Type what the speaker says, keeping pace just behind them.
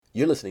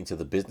You're listening to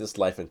the Business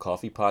Life and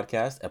Coffee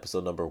Podcast,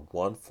 episode number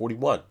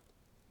 141.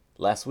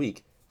 Last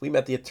week, we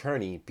met the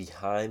attorney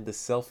behind the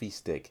selfie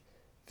stick,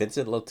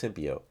 Vincent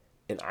Lotimpio,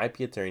 an IP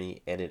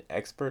attorney and an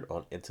expert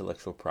on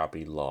intellectual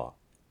property law.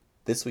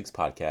 This week's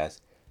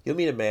podcast, you'll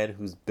meet a man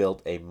who's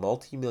built a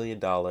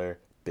multi-million-dollar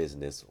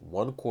business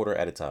one quarter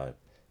at a time.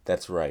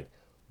 That's right,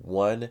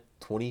 one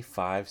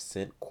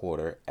 25-cent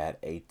quarter at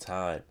a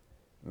time.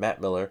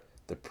 Matt Miller,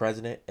 the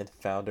president and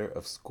founder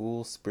of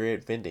School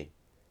Spirit Vending.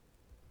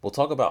 We'll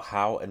talk about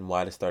how and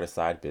why to start a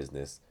side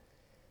business,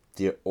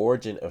 the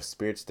origin of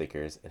spirit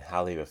stickers and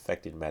how they've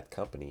affected Matt's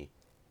company,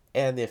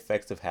 and the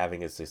effects of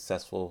having a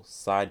successful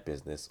side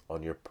business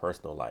on your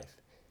personal life.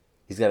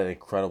 He's got an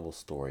incredible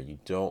story. You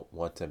don't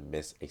want to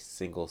miss a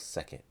single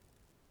second.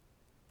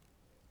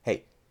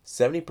 Hey,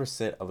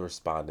 70% of the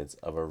respondents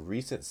of a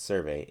recent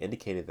survey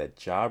indicated that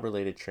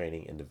job-related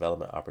training and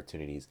development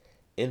opportunities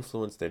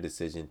influence their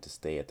decision to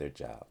stay at their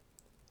job.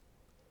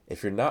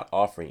 If you're not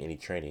offering any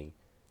training,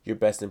 your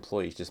best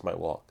employees just might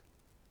walk.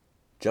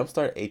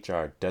 Jumpstart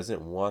HR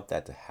doesn't want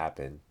that to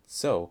happen,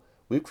 so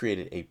we've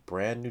created a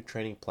brand new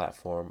training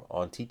platform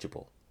on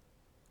Teachable.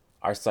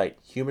 Our site,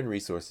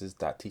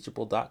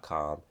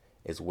 humanresources.teachable.com,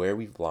 is where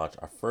we've launched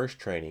our first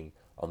training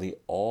on the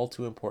all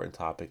too important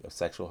topic of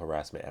sexual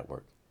harassment at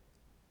work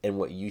and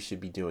what you should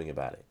be doing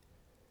about it.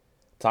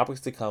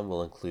 Topics to come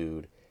will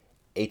include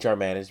HR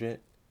management,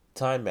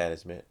 time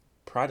management,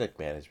 project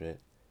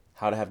management,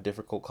 how to have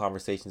difficult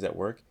conversations at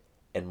work,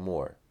 and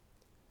more.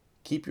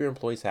 Keep your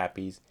employees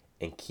happy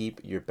and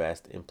keep your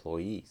best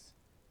employees.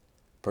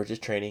 Purchase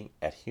training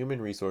at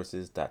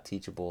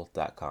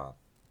humanresources.teachable.com.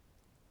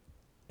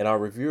 And our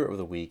reviewer of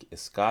the week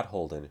is Scott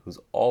Holden, who's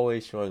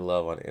always showing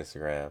love on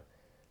Instagram.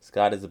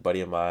 Scott is a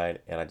buddy of mine,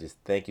 and I just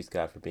thank you,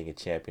 Scott, for being a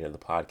champion of the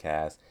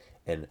podcast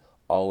and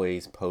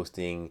always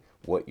posting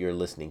what you're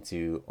listening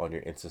to on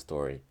your Insta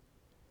story.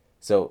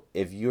 So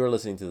if you're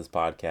listening to this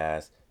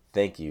podcast,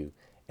 thank you.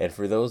 And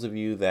for those of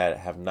you that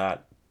have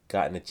not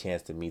gotten a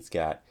chance to meet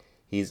Scott,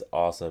 he's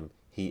awesome.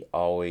 He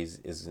always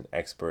is an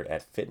expert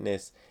at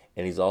fitness,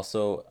 and he's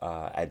also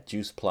at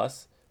Juice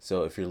Plus.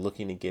 So if you're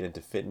looking to get into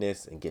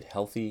fitness and get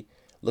healthy,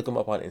 look him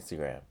up on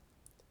Instagram.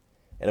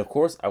 And of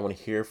course, I want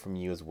to hear from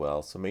you as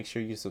well. So make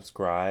sure you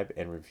subscribe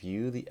and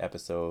review the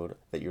episode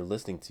that you're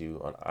listening to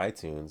on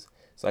iTunes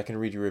so I can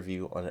read your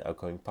review on an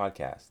upcoming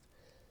podcast.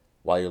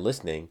 While you're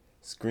listening,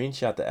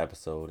 screenshot the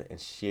episode and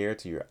share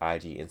to your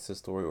IG Insta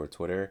story or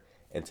Twitter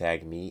and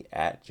tag me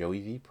at Joey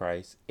V.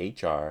 Price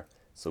HR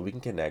so we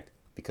can connect,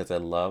 because I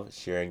love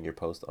sharing your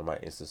post on my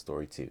Insta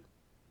story too.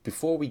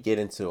 Before we get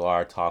into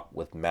our talk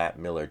with Matt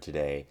Miller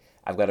today,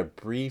 I've got a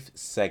brief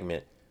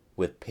segment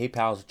with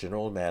PayPal's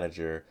General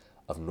Manager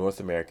of North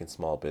American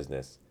Small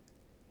Business.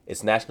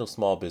 It's National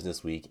Small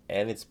Business Week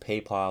and it's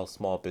PayPal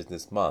Small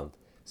Business Month,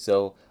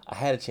 so I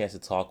had a chance to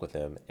talk with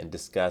him and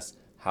discuss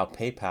how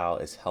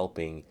PayPal is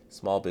helping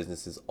small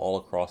businesses all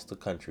across the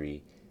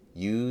country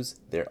use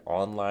their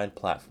online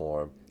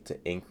platform to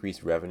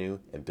increase revenue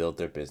and build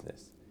their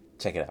business.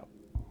 Check it out.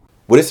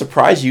 Would it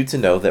surprise you to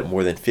know that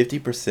more than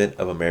 50%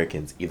 of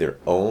Americans either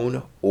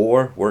own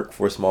or work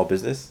for a small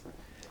business?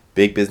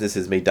 Big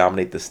businesses may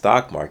dominate the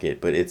stock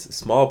market, but it's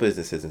small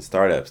businesses and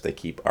startups that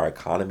keep our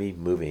economy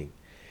moving.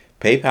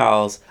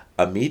 PayPal's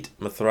Amit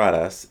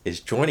Mathradas is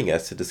joining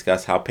us to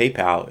discuss how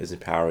PayPal is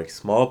empowering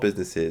small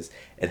businesses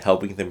and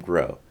helping them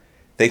grow.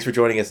 Thanks for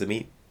joining us,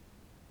 Amit.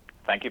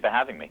 Thank you for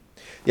having me.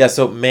 Yeah,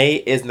 so May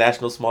is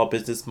National Small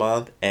Business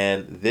Month,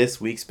 and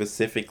this week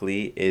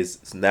specifically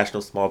is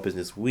National Small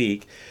Business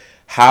Week.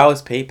 How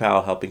is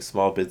PayPal helping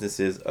small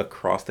businesses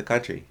across the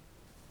country?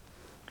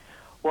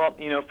 Well,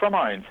 from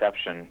our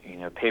inception,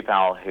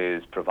 PayPal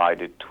has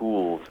provided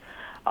tools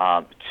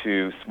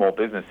to small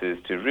businesses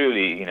to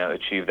really,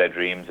 achieve their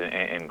dreams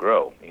and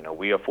grow.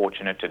 We are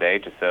fortunate today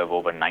to serve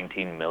over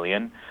 19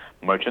 million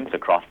merchants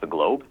across the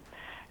globe.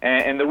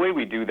 And the way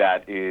we do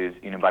that is,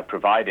 by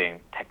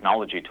providing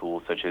technology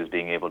tools such as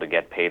being able to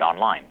get paid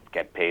online,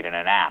 get paid in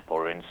an app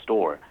or in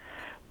store,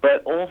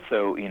 but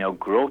also,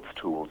 growth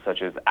tools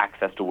such as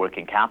access to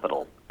working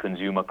capital,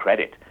 consumer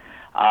credit,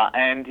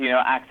 and,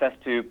 access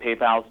to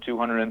PayPal's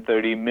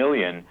 230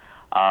 million,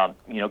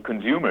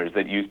 consumers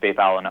that use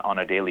PayPal on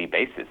a daily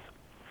basis.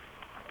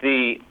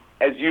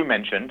 As you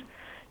mentioned,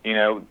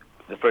 the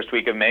first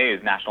week of May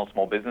is National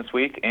Small Business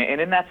Week,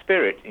 and in that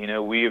spirit,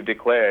 we have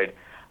declared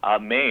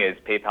May is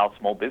PayPal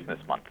Small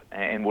Business Month.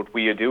 And what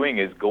we are doing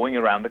is going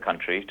around the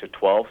country to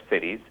 12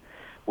 cities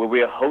where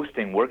we are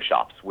hosting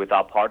workshops with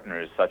our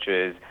partners such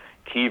as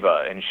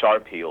Kiva and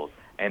Sharp Heels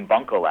and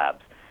Bunker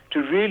Labs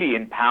to really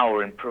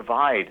empower and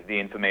provide the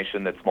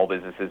information that small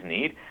businesses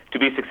need to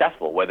be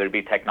successful, whether it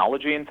be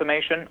technology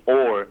information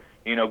or,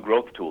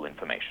 growth tool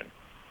information.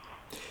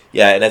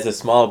 Yeah, and as a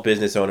small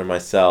business owner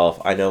myself,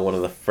 I know one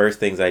of the first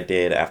things I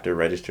did after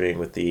registering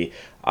with the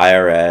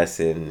IRS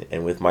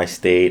and with my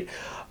state,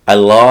 I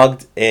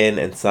logged in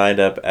and signed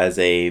up as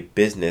a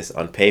business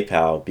on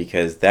PayPal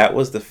because that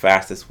was the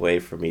fastest way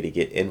for me to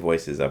get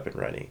invoices up and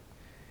running.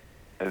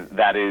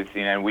 That is,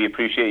 we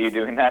appreciate you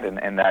doing that,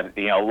 and that,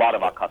 a lot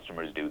of our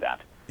customers do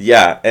that.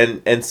 Yeah,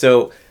 and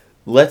so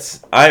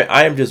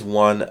I am just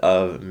one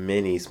of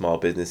many small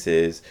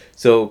businesses.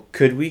 So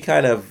could we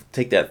kind of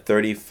take that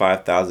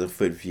 35,000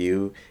 foot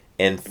view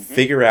and Hmm.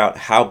 figure out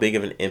how big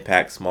of an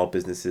impact small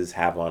businesses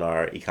have on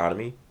our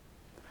economy?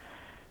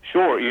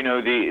 Sure.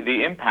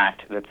 The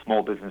impact that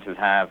small businesses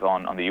have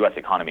on the U.S.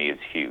 economy is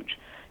huge.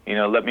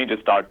 Let me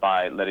just start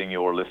by letting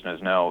your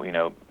listeners know,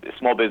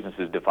 small business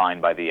is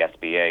defined by the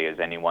SBA as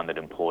anyone that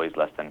employs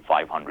less than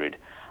 500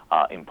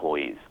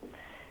 employees.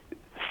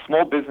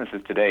 Small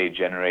businesses today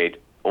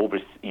generate over,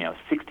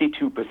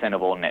 62%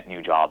 of all net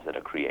new jobs that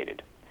are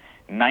created.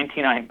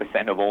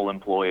 99% of all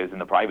employers in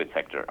the private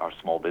sector are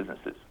small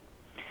businesses.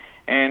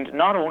 And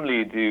not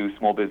only do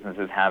small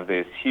businesses have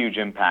this huge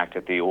impact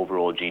at the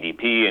overall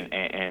GDP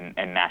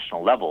and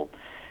national level,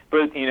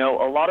 but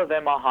a lot of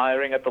them are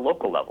hiring at the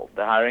local level.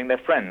 They're hiring their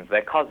friends,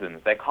 their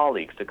cousins, their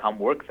colleagues to come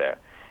work there.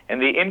 And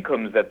the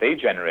incomes that they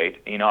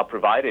generate, are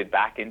provided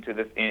back into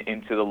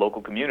the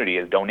local community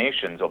as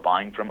donations or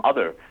buying from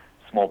other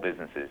small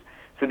businesses.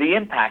 So the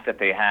impact that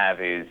they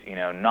have is,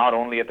 not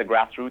only at the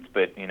grassroots,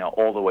 but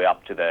all the way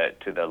up to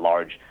the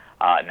large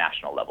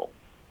national level.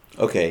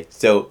 Okay,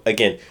 so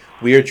again,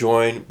 we are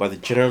joined by the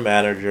general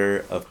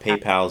manager of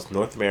PayPal's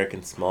North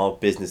American Small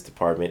Business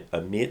Department,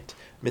 Amit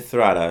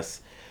Mithradas.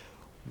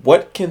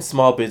 What can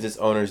small business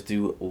owners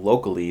do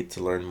locally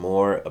to learn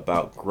more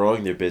about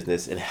growing their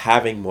business and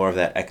having more of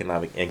that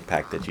economic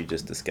impact that you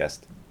just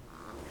discussed?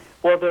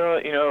 Well, there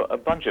are a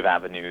bunch of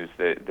avenues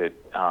that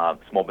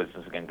small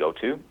businesses can go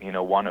to.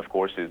 One, of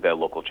course, is their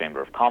local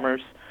chamber of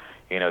commerce.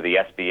 The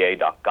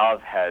SBA.gov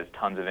has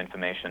tons of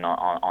information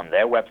on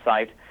their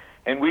website,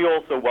 and we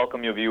also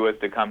welcome your viewers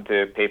to come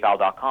to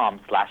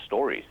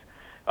PayPal.com/stories,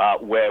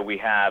 where we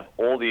have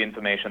all the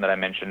information that I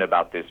mentioned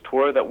about this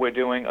tour that we're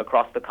doing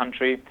across the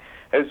country,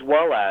 as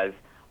well as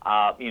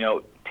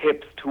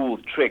tips, tools,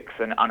 tricks,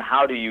 and on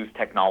how to use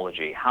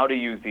technology, how to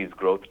use these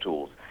growth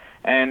tools,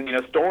 and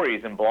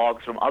stories and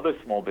blogs from other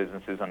small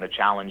businesses on the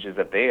challenges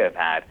that they have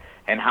had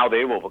and how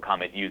they've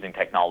overcome it using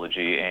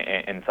technology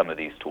and some of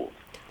these tools.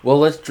 Well,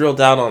 let's drill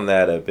down on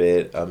that a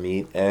bit,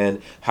 Amit.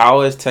 And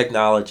how has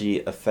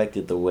technology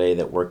affected the way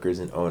that workers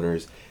and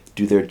owners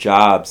do their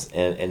jobs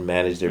and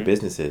manage their Mhm.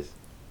 businesses?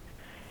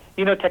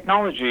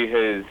 Technology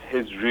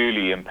has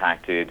really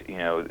impacted,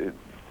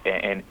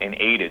 and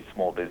aided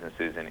small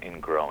businesses in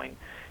growing.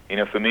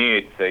 For me,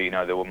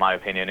 it's my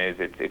opinion is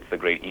it's the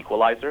great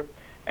equalizer,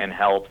 and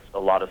helps a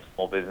lot of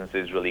small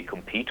businesses really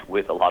compete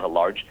with a lot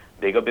of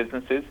bigger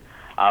businesses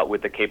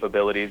with the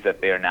capabilities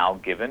that they are now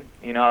given.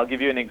 I'll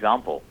give you an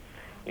example.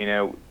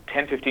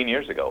 10, 15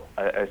 years ago,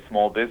 a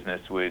small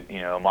business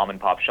a mom and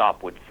pop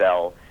shop would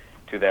sell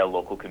to their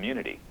local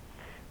community.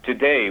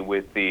 Today,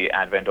 with the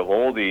advent of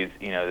all these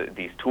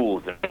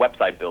tools and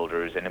website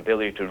builders and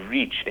ability to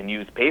reach and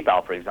use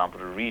PayPal, for example,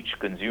 to reach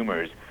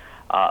consumers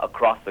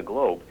across the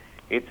globe,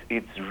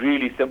 it's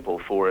really simple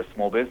for a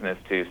small business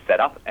to set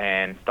up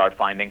and start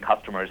finding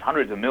customers,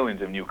 hundreds of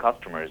millions of new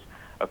customers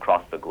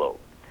across the globe.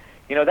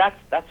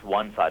 That's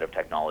one side of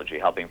technology,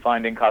 helping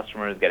finding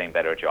customers, getting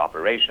better at your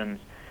operations.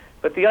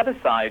 But the other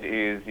side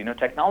is,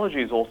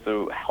 technology is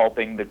also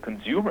helping the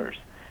consumers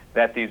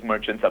that these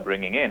merchants are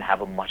bringing in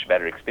have a much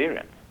better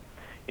experience.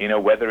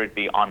 Whether it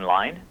be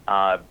online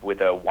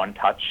with a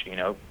one-touch,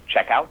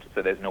 checkout,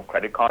 so there's no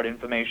credit card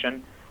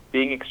information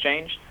being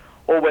exchanged,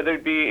 or whether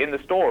it be in the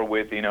store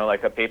with,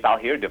 like a PayPal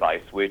Here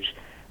device, which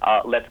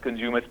lets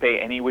consumers pay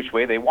any which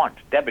way they want: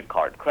 debit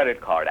card,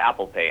 credit card,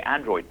 Apple Pay,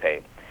 Android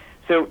Pay.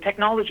 So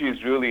technology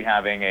is really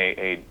having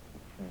a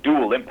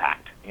dual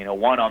impact.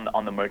 One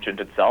on the merchant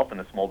itself and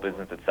the small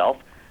business itself,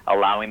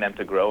 allowing them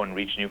to grow and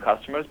reach new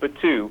customers, but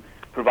two,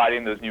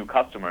 providing those new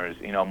customers,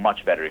 a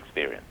much better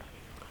experience.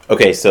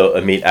 Okay, so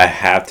Amit, I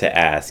have to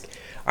ask.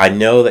 I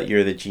know that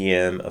you're the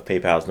GM of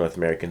PayPal's North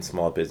American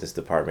Small Business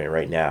Department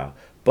right now,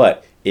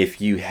 but if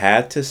you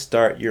had to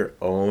start your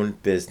own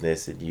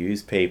business and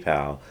use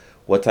PayPal,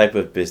 what type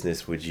of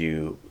business would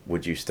you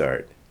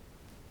start?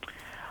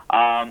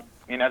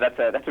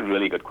 That's a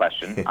really good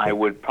question. I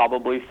would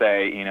probably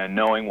say,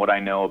 knowing what I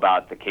know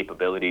about the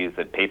capabilities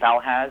that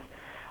PayPal has,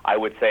 I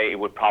would say it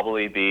would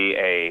probably be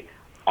a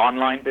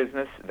online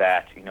business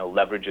that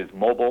leverages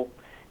mobile,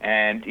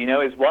 and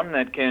is one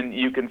that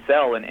you can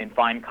sell and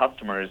find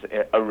customers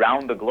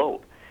around the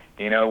globe.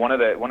 One of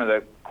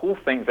the cool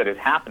things that is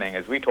happening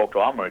as we talk to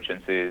our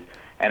merchants is,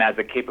 and as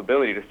the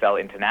capability to sell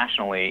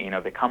internationally,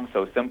 becomes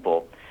so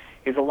simple,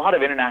 is a lot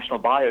of international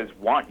buyers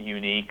want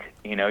unique,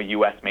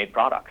 U.S. made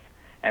products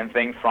and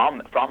things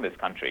from this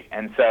country.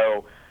 And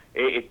so,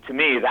 to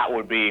me, that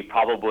would be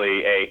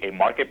probably a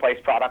marketplace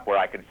product where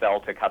I could sell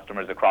to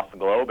customers across the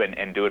globe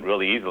and do it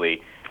really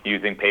easily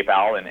using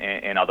PayPal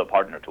and other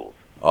partner tools.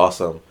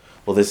 Awesome.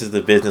 Well, this is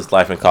the Business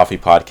Life and Coffee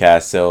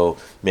podcast, so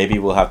maybe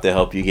we'll have to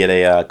help you get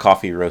a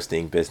coffee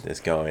roasting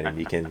business going, and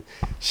you can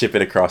ship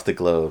it across the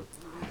globe.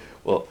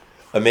 Well,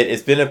 Amit,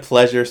 it's been a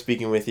pleasure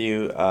speaking with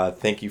you.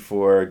 Thank you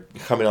for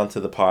coming onto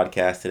the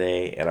podcast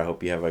today, and I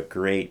hope you have a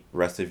great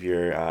rest of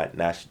your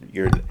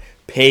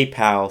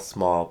PayPal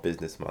Small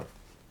Business Month.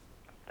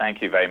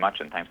 Thank you very much,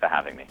 and thanks for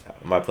having me.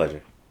 My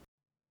pleasure.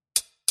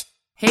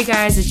 Hey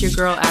guys, it's your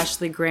girl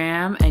Ashley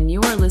Graham, and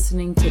you are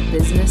listening to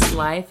Business,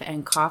 Life,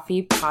 and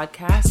Coffee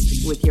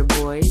Podcast with your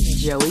boy,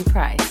 Joey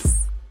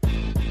Price.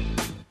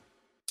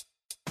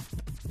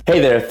 Hey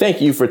there, thank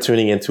you for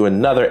tuning in to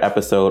another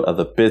episode of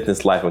the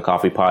Business, Life, and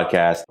Coffee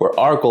Podcast, where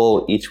our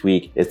goal each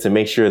week is to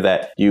make sure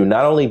that you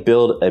not only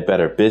build a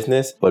better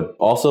business, but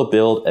also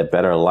build a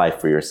better life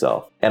for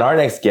yourself. And our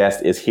next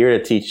guest is here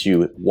to teach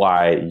you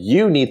why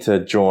you need to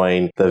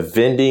join the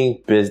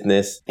vending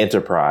business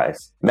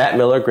enterprise. Matt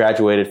Miller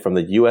graduated from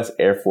the U.S.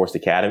 Air Force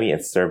Academy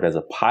and served as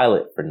a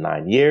pilot for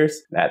 9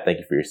 years. Matt, thank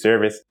you for your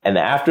service. And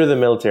after the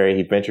military,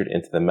 he ventured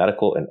into the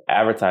medical and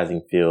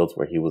advertising fields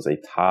where he was a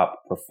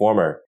top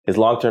performer. His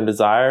long-term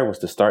desire was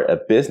to start a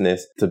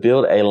business to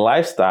build a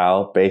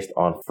lifestyle based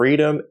on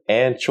freedom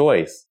and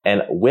choice.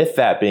 And with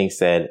that being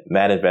said,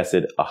 Matt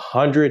invested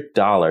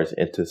 $100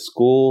 into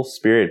School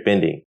Spirit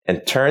Vending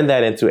and turned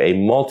that into a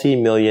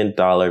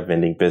multi-million-dollar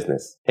vending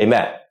business. Hey,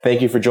 Matt,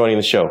 thank you for joining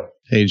the show.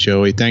 Hey,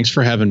 Joey. Thanks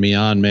for having me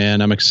on,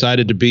 man. I'm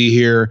excited to be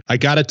here. I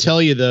got to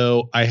tell you,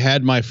 though, I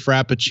had my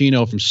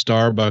Frappuccino from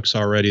Starbucks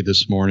already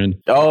this morning.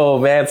 Oh,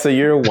 man. So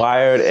you're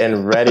wired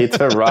and ready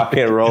to rock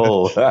and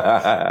roll.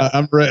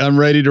 I'm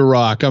ready to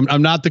rock.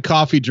 I'm not the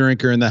coffee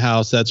drinker in the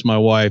house. That's my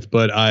wife.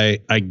 But I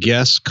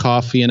guess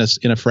coffee in a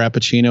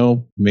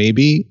Frappuccino,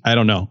 maybe. I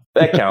don't know.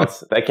 That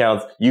counts. That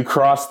counts. You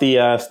crossed the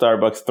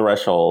Starbucks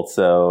threshold,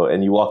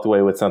 and you walked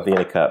away with something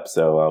in a cup.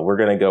 So we're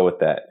going to go with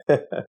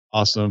that.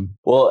 Awesome.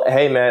 Well,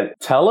 hey, man,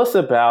 tell us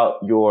about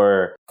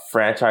your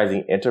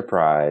franchising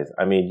enterprise.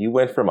 I mean, you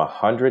went from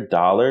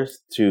 $100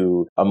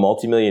 to a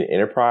multi-million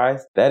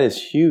enterprise. That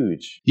is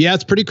huge. Yeah,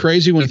 it's pretty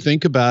crazy when you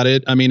think about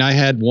it. I mean, I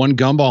had one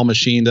gumball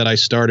machine that I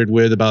started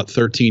with about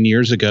 13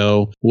 years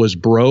ago, was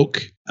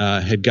broke.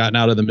 Had gotten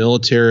out of the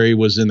military,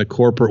 was in the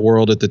corporate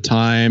world at the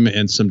time,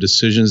 and some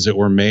decisions that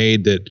were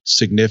made that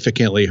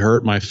significantly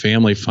hurt my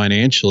family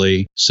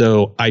financially.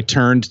 So I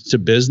turned to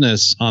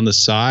business on the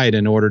side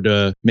in order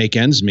to make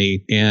ends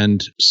meet,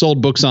 and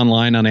sold books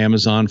online on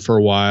Amazon for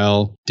a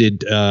while,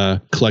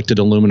 collected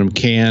aluminum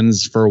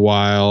cans for a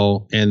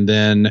while. And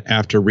then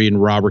after reading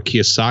Robert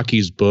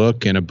Kiyosaki's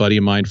book and a buddy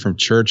of mine from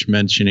church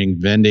mentioning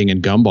vending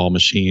and gumball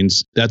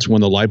machines, that's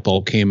when the light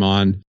bulb came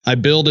on. I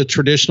built a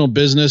traditional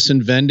business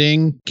in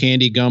vending,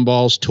 candy,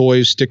 gumballs,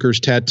 toys, stickers,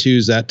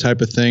 tattoos, that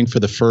type of thing for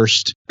the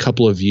first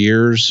couple of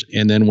years.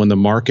 And then when the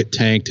market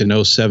tanked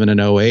in 07 and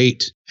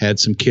 08, had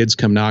some kids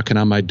come knocking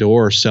on my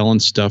door selling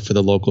stuff for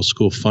the local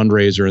school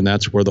fundraiser. And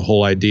that's where the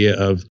whole idea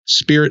of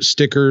spirit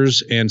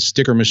stickers and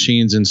sticker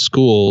machines in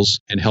schools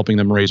and helping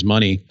them raise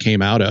money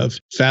came out of.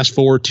 Fast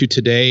forward to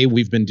today,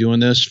 we've been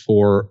doing this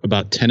for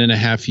about 10 and a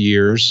half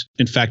years.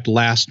 In fact,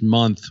 last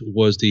month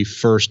was the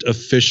first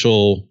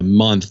official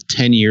month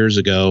 10 years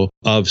ago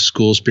of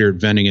School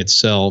Spirit Vending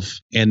itself.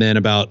 And then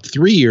about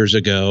 3 years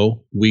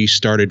ago, we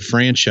started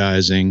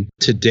franchising.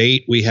 To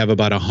date, we have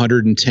about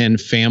 110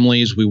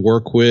 families we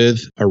work with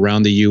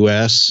around the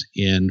U.S.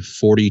 in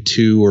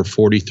 42 or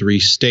 43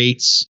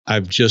 states.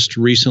 I've just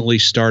recently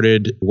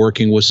started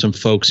working with some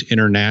folks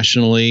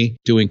internationally,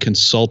 doing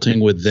consulting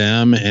with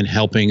them and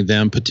helping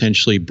them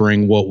potentially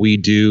bring what we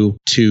do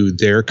to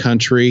their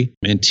country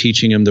and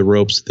teaching them the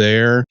ropes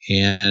there.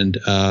 And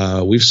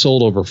we've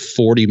sold over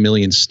 40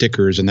 million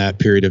stickers in that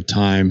period of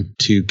time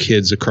to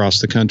kids across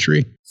the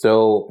country.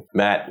 So,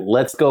 Matt,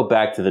 let's go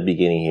back to the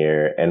beginning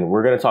here, and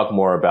we're going to talk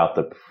more about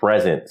the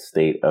present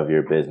state of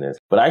your business.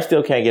 But I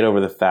still can't get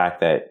over the fact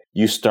that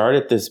you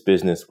started this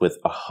business with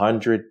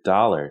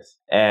 $100.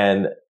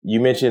 And you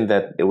mentioned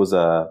that it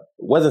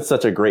wasn't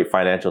such a great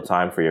financial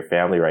time for your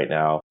family right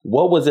now.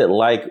 What was it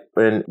like,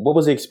 and what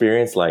was the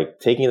experience like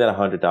taking that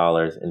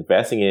 $100,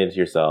 investing it into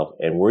yourself,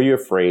 and were you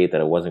afraid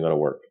that it wasn't going to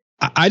work?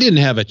 I didn't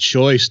have a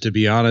choice, to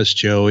be honest,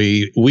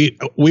 Joey. We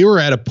were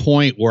at a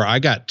point where I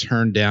got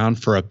turned down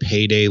for a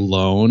payday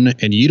loan,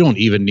 and you don't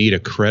even need a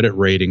credit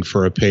rating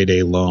for a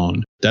payday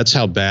loan. That's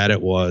how bad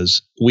it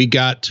was. We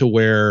got to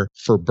where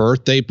for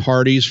birthday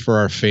parties for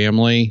our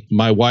family,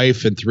 my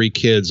wife and 3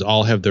 kids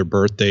all have their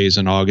birthdays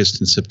in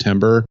August and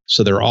September.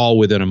 So they're all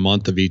within a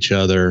month of each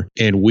other.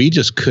 And we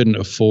just couldn't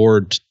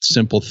afford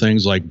simple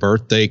things like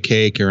birthday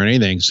cake or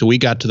anything. So we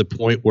got to the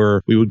point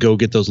where we would go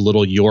get those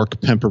little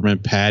York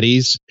peppermint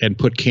patties and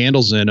put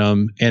candles in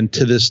them. And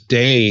to this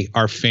day,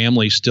 our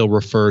family still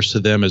refers to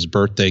them as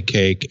birthday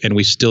cake. And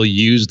we still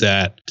use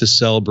that to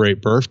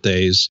celebrate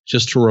birthdays,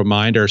 just to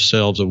remind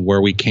ourselves of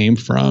where we came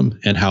from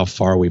and how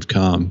far we've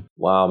come.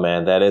 Wow,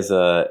 man, that is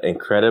a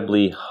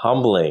incredibly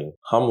humbling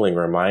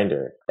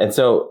reminder. And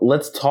so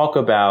let's talk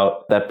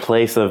about that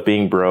place of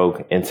being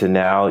broke into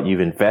now you've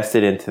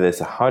invested into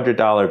this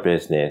 $100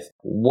 business.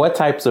 What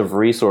types of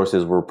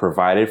resources were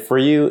provided for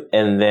you?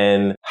 And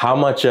then how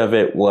much of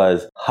it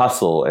was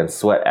hustle and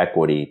sweat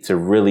equity to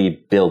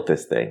really build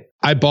this thing?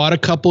 I bought a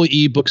couple of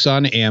ebooks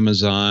on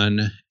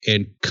Amazon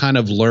and kind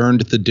of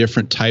learned the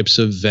different types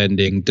of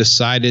vending,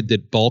 decided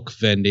that bulk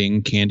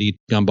vending, candy,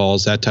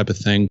 gumballs, that type of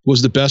thing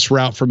was the best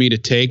route for me to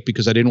take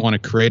because I didn't want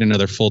to create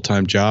another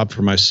full-time job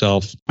for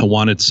myself. I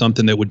wanted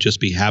something that would just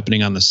be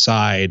happening on the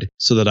side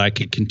so that I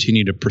could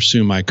continue to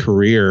pursue my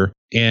career.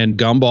 and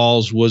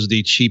gumballs was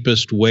the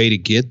cheapest way to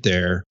get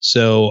there.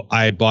 So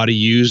I bought a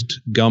used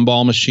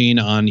gumball machine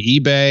on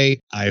eBay.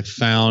 I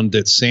found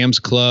that Sam's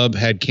Club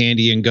had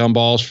candy and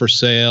gumballs for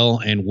sale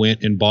and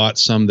went and bought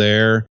some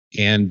there.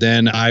 And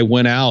then I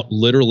went out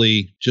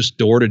literally just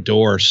door to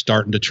door,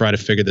 starting to try to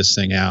figure this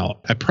thing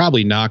out. I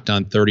probably knocked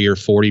on 30 or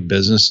 40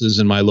 businesses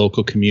in my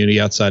local community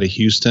outside of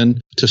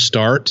Houston to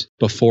start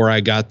before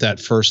I got that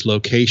first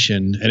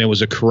location. And it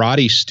was a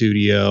karate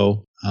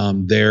studio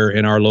there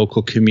in our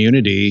local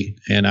community.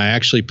 And I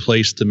actually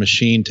placed the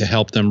machine to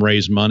help them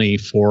raise money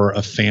for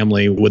a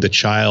family with a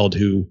child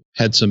who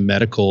had some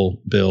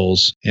medical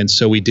bills. And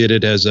so we did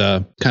it as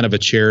a kind of a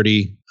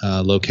charity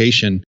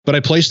location. But I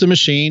placed the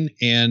machine,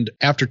 and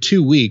after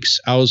 2 weeks,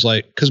 I was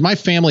like, because my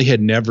family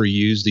had never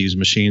used these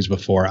machines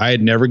before. I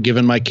had never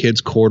given my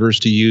kids quarters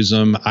to use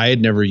them. I had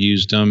never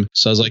used them.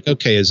 So I was like,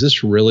 okay, is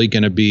this really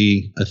going to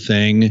be a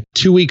thing?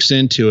 2 weeks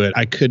into it,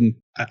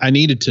 I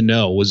needed to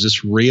know, was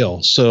this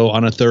real? So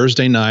on a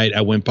Thursday night,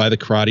 I went by the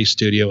karate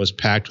studio. It was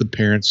packed with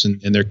parents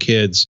and their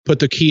kids, put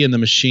the key in the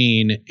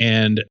machine,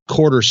 and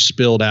quarters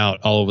spilled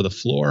out all over the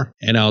floor.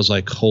 And I was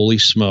like, holy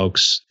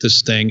smokes,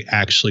 this thing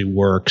actually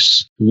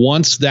works.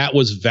 Once that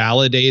was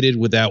validated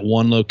with that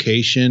one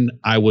location,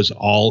 I was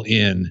all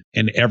in.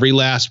 And every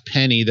last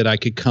penny that I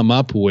could come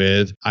up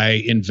with,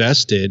 I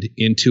invested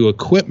into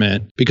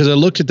equipment, because I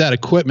looked at that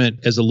equipment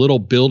as a little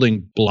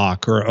building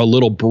block or a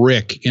little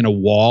brick in a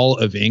wall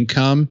of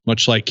income,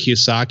 much like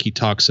Kiyosaki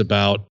talks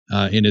about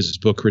in his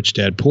book, Rich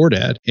Dad, Poor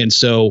Dad. And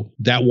so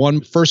that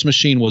first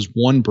machine was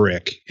one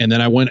brick. And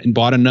then I went and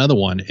bought another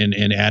one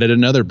and added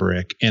another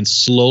brick. And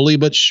slowly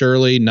but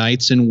surely,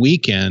 nights and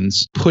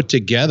weekends, put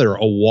together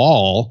a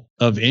wall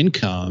of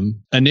income,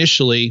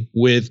 initially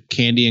with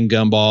candy and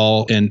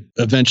gumball, and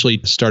eventually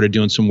started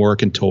doing some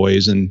work in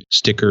toys and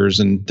stickers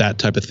and that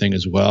type of thing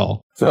as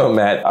well. So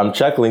Matt, I'm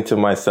chuckling to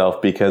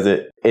myself because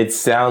it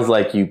sounds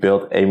like you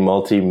built a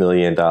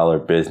multi-million-dollar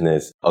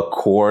business a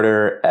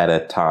quarter at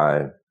a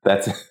time.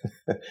 That's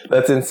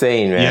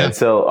insane, man. Yeah.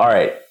 So, all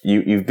right,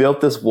 you've built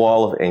this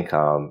wall of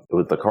income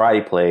with the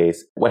karate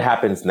place. What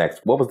happens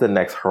next? What was the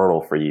next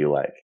hurdle for you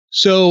like?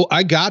 So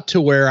I got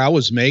to where I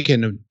was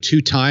making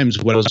 2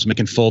 times what I was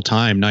making full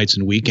time, nights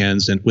and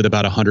weekends, and with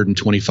about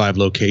 125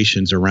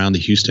 locations around the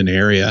Houston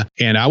area.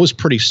 And I was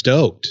pretty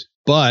stoked.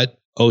 But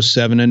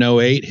 07 and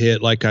 08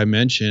 hit, like I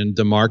mentioned,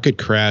 the market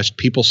crashed.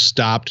 People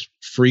stopped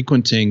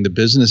frequenting the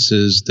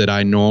businesses that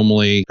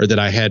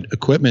I had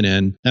equipment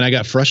in. And I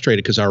got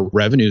frustrated because our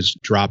revenues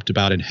dropped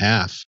about in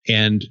half.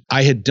 And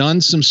I had done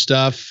some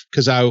stuff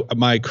because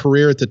my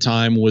career at the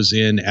time was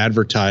in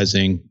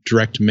advertising,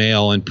 direct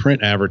mail and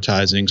print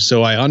advertising.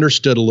 So I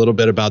understood a little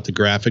bit about the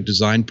graphic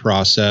design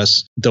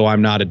process, though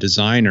I'm not a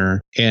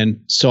designer.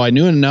 And so I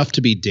knew enough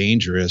to be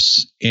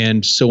dangerous.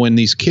 And so when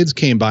these kids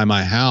came by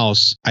my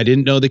house, I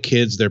didn't know the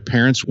kids, their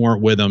parents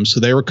weren't with them. So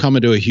they were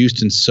coming to a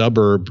Houston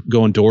suburb,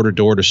 going door to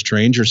door to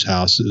strangers'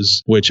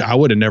 houses, which I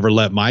would have never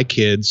let my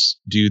kids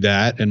do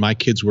that. And my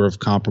kids were of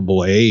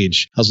comparable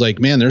age. I was like,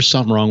 man, there's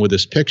something wrong with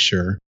this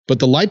picture. But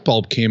the light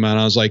bulb came on.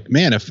 I was like,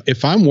 man,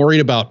 if I'm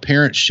worried about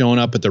parents showing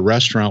up at the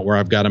restaurant where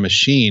I've got a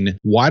machine,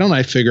 why don't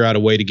I figure out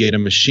a way to get a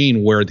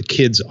machine where the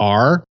kids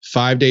are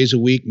 5 days a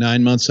week,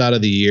 9 months out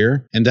of the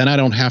year? And then I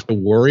don't have to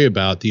worry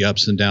about the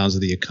ups and downs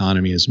of the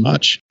economy as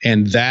much.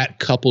 And that,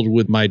 coupled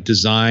with my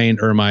design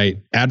or my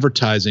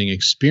advertising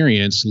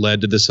experience,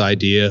 led to this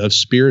idea of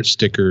spirit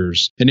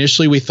stickers.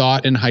 Initially, we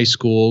thought in high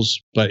schools,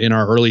 but in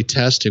our early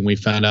testing, we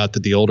found out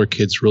that the older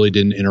kids really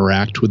didn't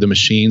interact with the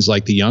machines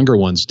like the younger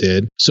ones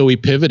did. So we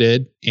pivoted,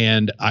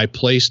 and I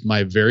placed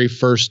my very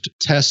first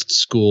test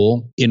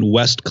school in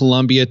West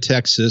Columbia,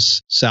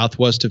 Texas,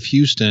 southwest of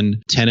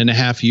Houston, 10 and a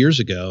half years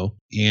ago.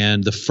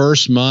 And the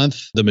first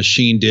month, the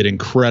machine did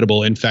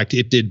incredible. In fact,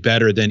 it did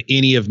better than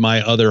any of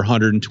my other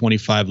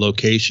 125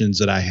 locations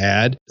that I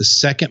had. The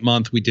second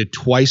month, we did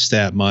twice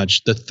that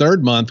much. The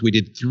third month, we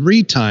did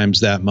 3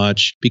 times that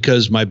much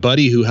because my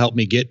buddy who helped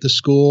me get to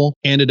school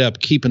ended up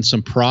keeping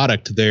some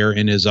product there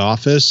in his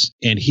office,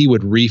 and he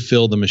would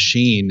refill the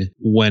machine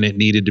when it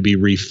needed to be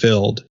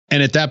refilled.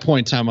 And at that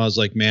point in time, I was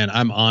like, man,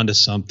 I'm onto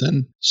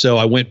something. So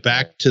I went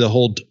back to the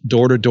whole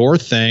door-to-door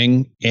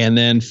thing and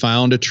then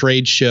found a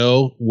trade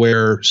show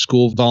where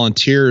school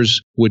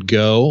volunteers would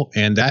go.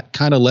 And that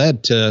kind of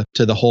led to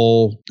the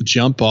whole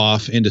jump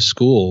off into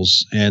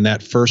schools. And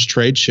that first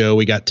trade show,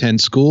 we got 10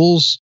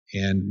 schools.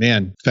 And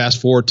man, fast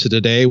forward to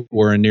today,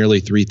 we're in nearly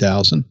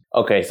 3,000.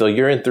 Okay, so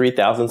you're in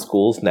 3,000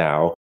 schools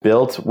now,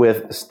 built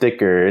with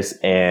stickers,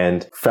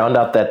 and found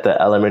out that the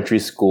elementary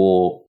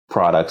school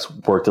products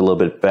worked a little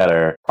bit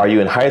better. Are you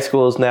in high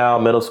schools now,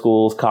 middle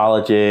schools,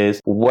 colleges?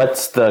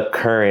 What's the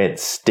current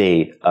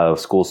state of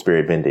School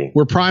Spirit vending?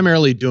 We're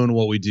primarily doing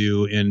what we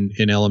do in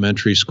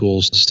elementary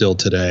schools still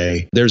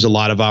today. There's a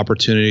lot of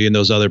opportunity in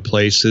those other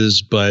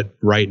places, but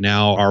right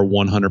now our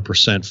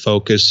 100%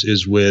 focus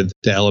is with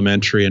the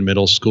elementary and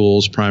middle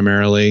schools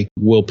primarily.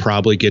 We'll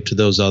probably get to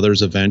those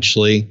others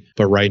eventually,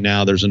 but right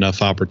now there's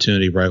enough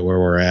opportunity right where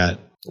we're at.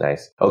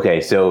 Nice. Okay,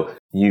 so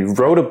you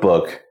wrote a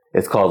book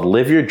It's called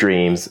Live Your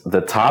Dreams,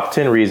 the top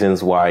 10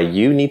 reasons why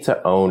you need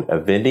to own a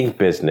vending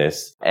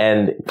business.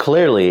 And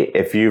clearly,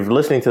 if you're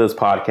listening to this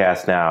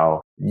podcast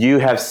now, you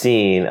have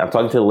seen, I'm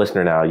talking to the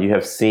listener now, you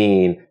have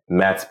seen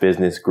Matt's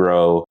business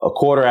grow a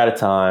quarter at a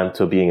time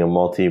to being a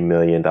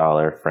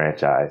multi-million-dollar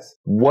franchise.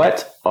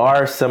 What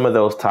are some of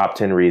those top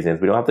 10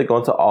 reasons? We don't have to go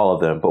into all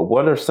of them, but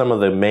what are some of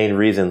the main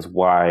reasons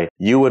why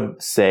you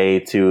would say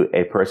to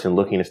a person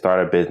looking to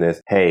start a business,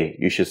 hey,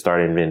 you should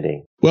start in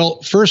vending?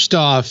 Well, first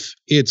off,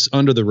 it's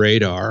under the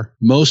radar.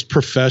 Most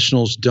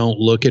professionals don't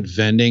look at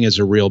vending as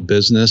a real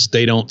business.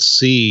 They don't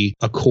see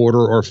a quarter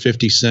or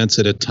 50 cents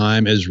at a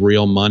time as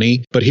real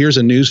money. But here's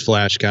a news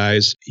flash,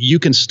 guys. You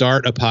can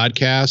start a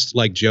podcast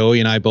like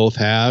Joey and I both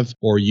have,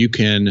 or you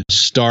can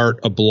start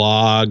a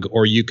blog,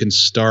 or you can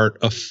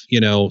start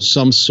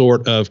some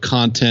sort of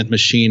content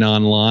machine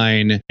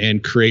online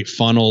and create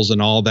funnels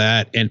and all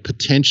that, and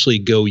potentially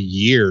go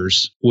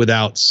years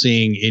without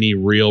seeing any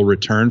real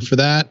return for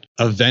that.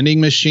 A vending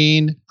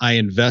machine, I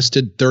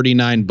invested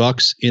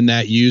 $39 in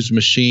that used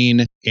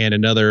machine and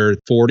another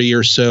 40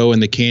 or so in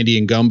the candy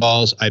and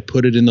gumballs. I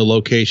put it in the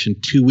location.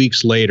 2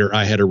 weeks later,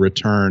 I had a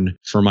return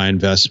for my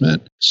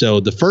investment. So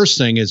the first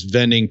thing is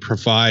vending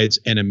provides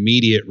an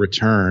immediate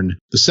return.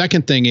 The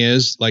second thing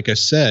is, like I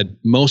said,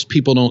 most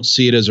people don't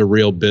see it as a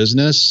real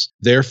business.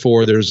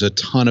 Therefore, there's a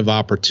ton of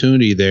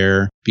opportunity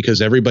there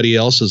because everybody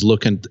else is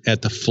looking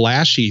at the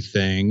flashy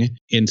thing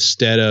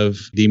instead of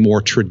the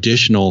more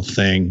traditional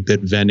thing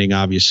that vending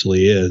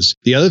obviously is.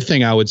 The other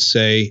thing I would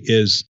say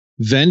is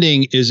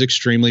vending is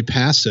extremely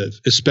passive,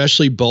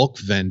 especially bulk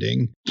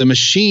vending. The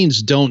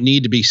machines don't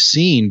need to be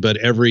seen, but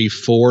every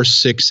 4,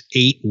 6,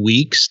 8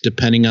 weeks,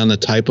 depending on the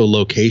type of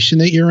location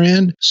that you're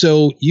in.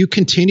 So you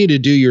continue to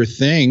do your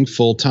thing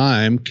full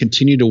time,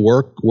 continue to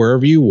work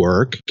wherever you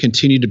work,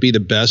 continue to be the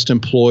best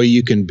employee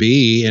you can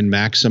be and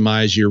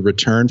maximize your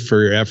return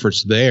for your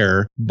efforts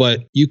there.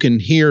 But you can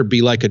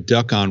be like a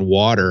duck on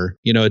water.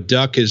 You know, a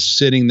duck is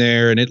sitting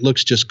there and it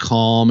looks just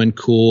calm and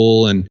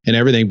cool and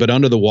everything, but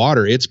under the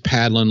water, it's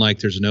paddling like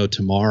there's no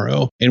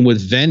tomorrow. And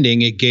with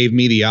vending, it gave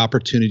me the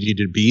opportunity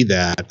to be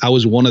that. I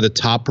was one of the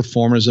top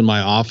performers in my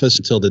office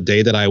until the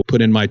day that I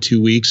put in my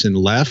 2 weeks and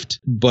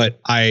left. But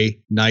I,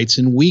 nights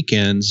and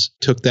weekends,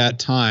 took that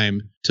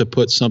time to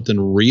put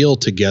something real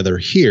together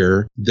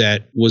here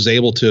that was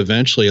able to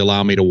eventually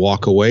allow me to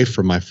walk away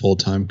from my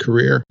full-time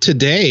career.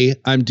 Today,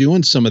 I'm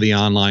doing some of the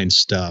online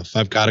stuff.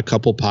 I've got a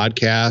couple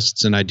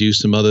podcasts and I do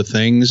some other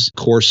things,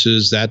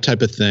 courses, that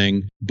type of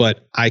thing,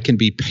 but I can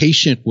be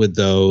patient with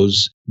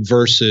those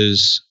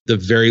versus the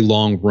very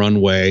long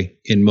runway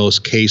in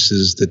most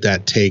cases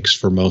that takes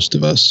for most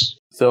of us.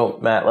 So,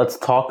 Matt, let's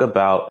talk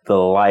about the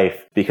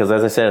life, because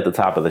as I said at the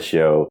top of the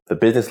show, the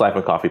Business Life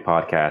and Coffee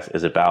podcast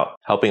is about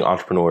helping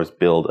entrepreneurs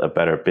build a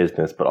better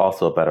business, but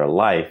also a better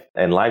life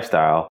and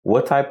lifestyle.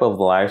 What type of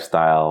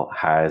lifestyle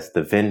has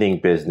the vending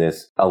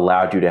business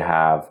allowed you to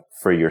have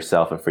for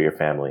yourself and for your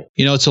family?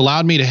 You know, it's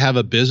allowed me to have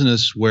a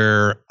business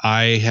where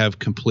I have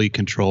complete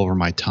control over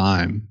my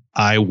time.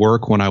 I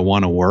work when I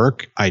want to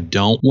work. I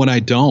don't when I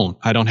don't.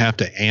 I don't have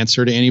to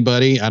answer to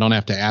anybody. I don't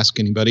have to ask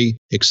anybody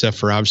except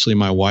for obviously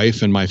my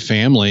wife and my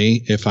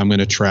family if I'm going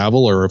to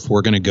travel or if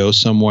we're going to go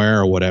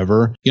somewhere or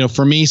whatever. You know,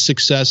 for me,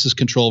 success is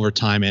control over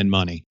time and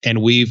money.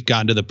 And we've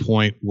gotten to the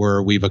point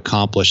where we've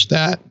accomplished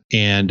that.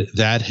 And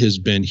that has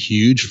been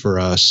huge for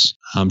us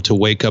to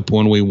wake up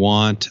when we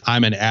want.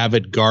 I'm an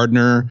avid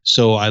gardener,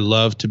 so I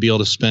love to be able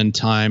to spend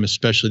time,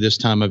 especially this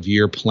time of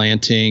year,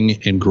 planting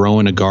and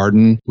growing a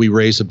garden. We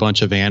raise a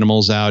bunch of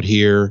animals out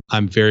here.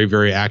 I'm very,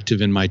 very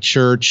active in my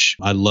church.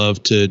 I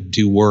love to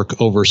do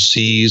work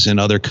overseas in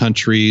other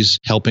countries,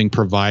 helping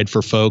provide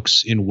for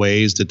folks in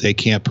ways that they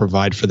can't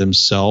provide for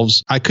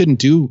themselves. I couldn't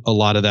do a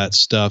lot of that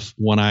stuff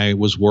when I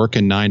was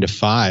working 9 to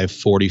 5,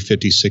 40,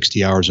 50,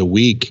 60 hours a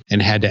week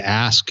and had to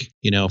ask,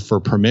 for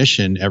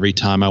permission every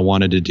time I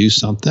wanted to do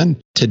something.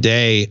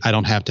 Today, I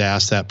don't have to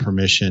ask that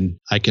permission.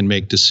 I can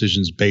make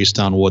decisions based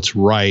on what's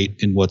right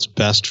and what's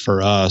best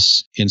for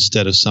us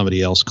instead of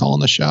somebody else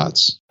calling the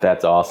shots.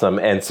 That's awesome.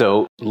 And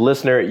so,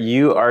 listener,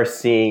 you are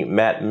seeing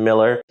Matt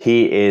Miller.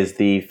 He is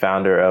the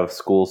founder of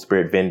School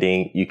Spirit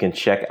Vending. You can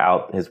check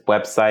out his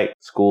website,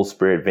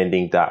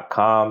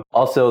 schoolspiritvending.com.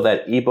 Also,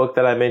 that ebook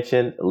that I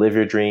mentioned, Live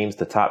Your Dreams,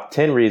 the top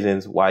 10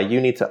 reasons why you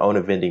need to own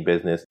a vending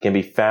business, can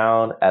be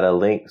found at a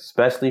link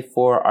especially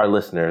for our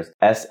listeners,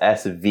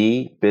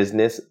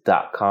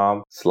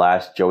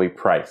 ssvbusiness.com/Joey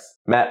Price.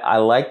 Matt, I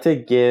like to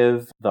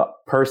give the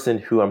person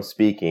who I'm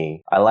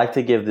speaking, I like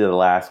to give the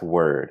last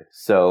word.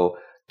 So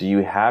do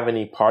you have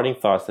any parting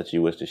thoughts that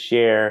you wish to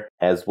share,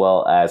 as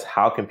well as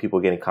how can people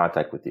get in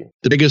contact with you?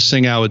 The biggest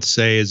thing I would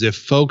say is if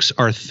folks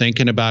are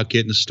thinking about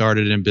getting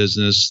started in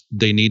business,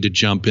 they need to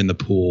jump in the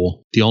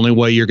pool. The only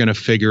way you're going to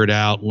figure it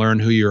out, learn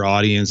who your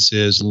audience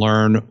is,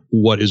 learn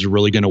what is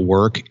really going to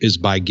work is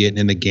by getting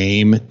in the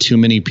game. Too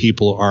many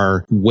people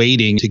are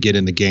waiting to get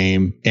in the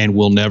game and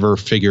will never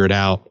figure it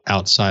out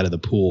outside of the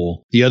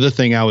pool. The other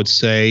thing I would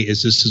say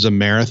is this is a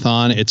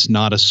marathon. It's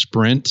not a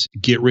sprint.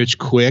 Get rich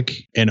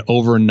quick and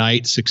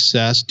overnight success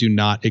success do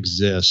not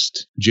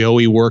exist.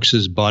 Joey works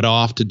his butt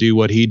off to do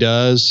what he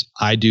does.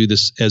 I do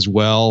this as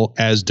well,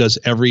 as does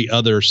every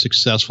other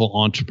successful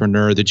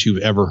entrepreneur that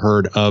you've ever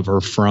heard of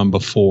or from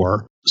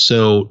before.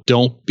 So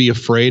don't be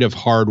afraid of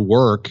hard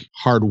work.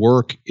 Hard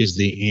work is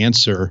the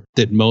answer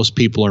that most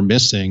people are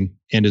missing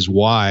and is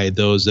why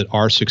those that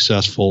are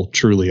successful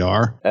truly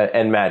are.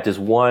 And Matt, just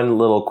one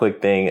little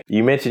quick thing.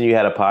 You mentioned you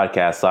had a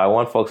podcast, so I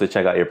want folks to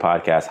check out your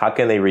podcast. How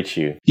can they reach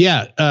you?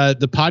 Yeah,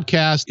 the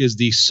podcast is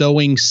the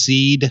Sowing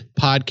Seed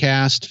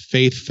podcast,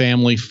 Faith,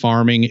 Family,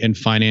 Farming, and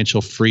Financial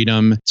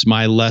Freedom. It's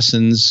my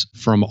lessons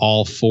from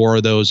all four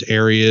of those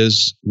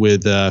areas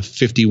with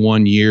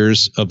 51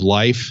 years of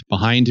life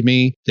behind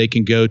me. They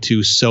can go to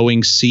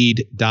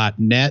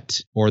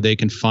sowingseed.net, or they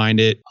can find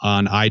it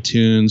on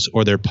iTunes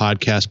or their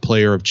podcast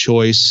player of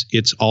choice.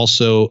 It's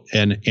also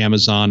an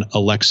Amazon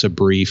Alexa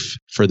brief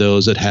for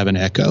those that have an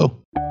Echo.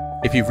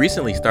 If you've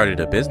recently started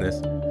a business,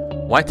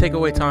 why take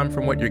away time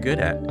from what you're good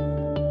at,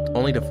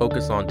 only to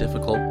focus on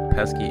difficult,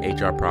 pesky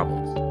HR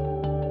problems?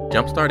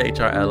 Jumpstart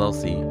HR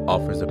LLC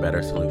offers a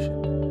better solution.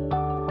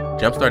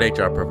 Jumpstart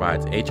HR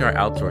provides HR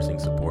outsourcing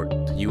support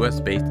to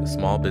U.S.-based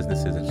small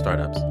businesses and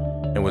startups,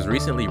 and was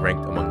recently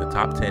ranked among the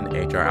top 10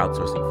 HR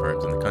outsourcing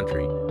firms in the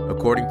country,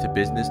 according to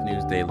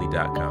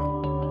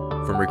BusinessNewsDaily.com.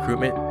 From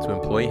recruitment to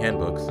employee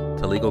handbooks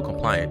to legal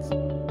compliance,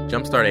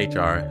 Jumpstart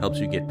HR helps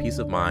you get peace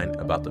of mind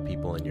about the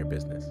people in your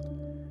business.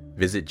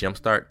 Visit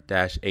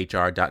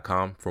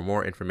jumpstart-hr.com for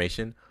more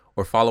information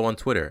or follow on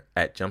Twitter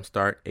at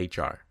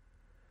jumpstarthr.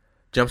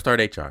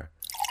 Jumpstart HR.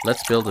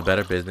 Let's build a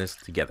better business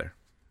together.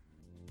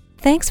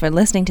 Thanks for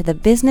listening to the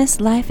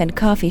Business, Life, and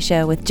Coffee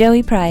Show with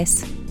Joey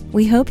Price.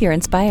 We hope you're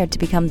inspired to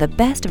become the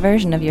best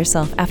version of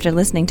yourself after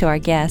listening to our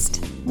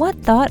guest. What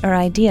thought or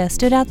idea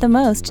stood out the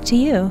most to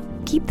you?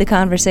 Keep the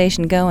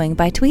conversation going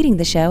by tweeting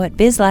the show at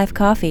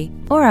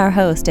BizLifeCoffee or our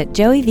host at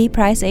Joey V.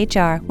 Price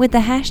HR with the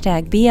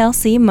hashtag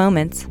BLC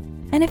Moments.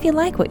 And if you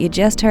like what you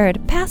just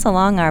heard, pass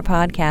along our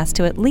podcast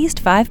to at least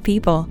 5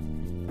 people.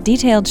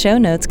 Detailed show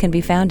notes can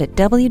be found at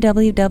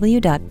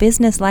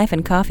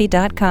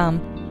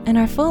www.businesslifeandcoffee.com, and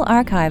our full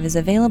archive is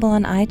available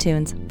on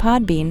iTunes,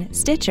 Podbean,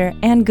 Stitcher,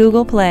 and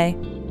Google Play.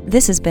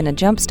 This has been a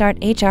Jumpstart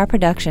HR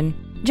production.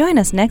 Join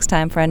us next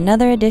time for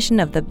another edition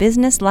of the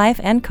Business, Life,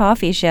 and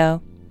Coffee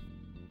Show.